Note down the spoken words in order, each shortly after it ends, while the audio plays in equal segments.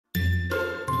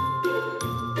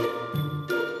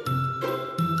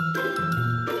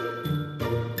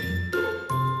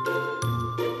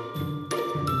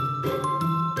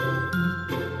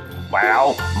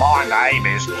Well, my name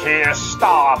is Kier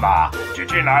Starmer. Did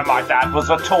you know my dad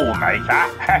was a tool maker?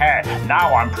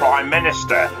 Now I'm Prime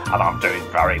Minister, and I'm doing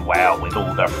very well with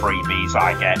all the freebies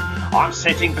I get. I'm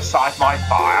sitting beside my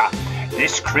fire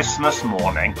this Christmas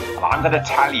morning, and I'm going to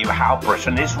tell you how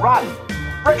Britain is run.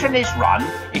 Britain is run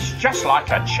is just like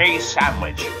a cheese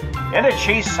sandwich. In a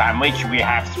cheese sandwich, we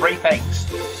have three things: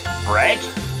 bread,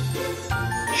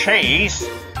 cheese,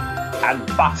 and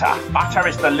butter. Butter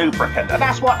is the lubricant, and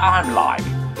that's what I'm like.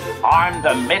 I'm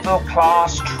the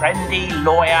middle-class, trendy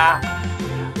lawyer,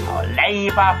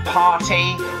 Labour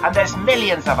Party, and there's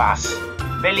millions of us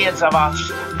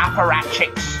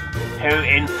apparatchiks who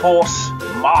enforce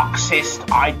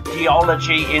Marxist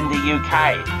ideology in the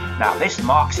UK. Now, this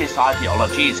Marxist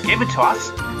ideology is given to us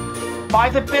by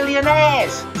the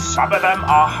billionaires. Some of them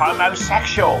are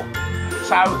homosexual.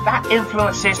 So that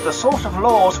influences the sort of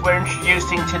laws we're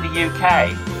introducing to the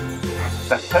UK.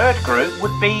 The third group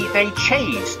would be the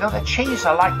cheese. Now, the cheese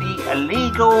are like the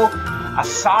illegal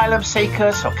asylum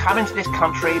seekers who come into this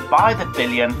country by the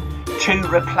billion to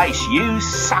replace you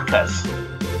suckers.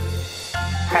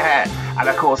 And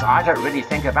of course, I don't really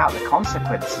think about the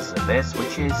consequences of this,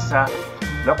 which is,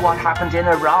 look what happened in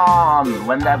Iran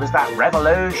when there was that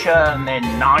revolution in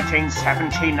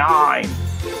 1979.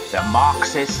 The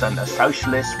Marxists and the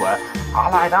Socialists were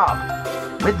allied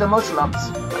up with the Muslims.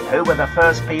 And who were the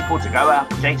first people to go up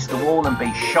against the wall and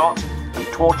be shot and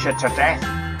tortured to death?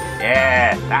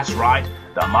 Yeah, that's right,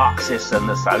 the Marxists and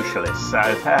the Socialists. So,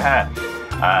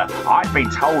 I've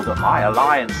been told that my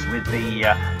alliance with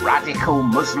the radical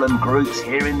Muslim groups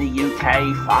here in the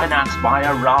UK, financed by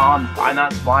Iran,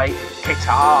 financed by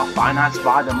Qatar, financed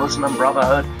by the Muslim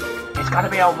Brotherhood, it's going to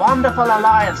be a wonderful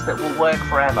alliance that will work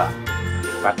forever.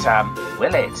 But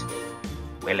will it?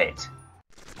 Will it?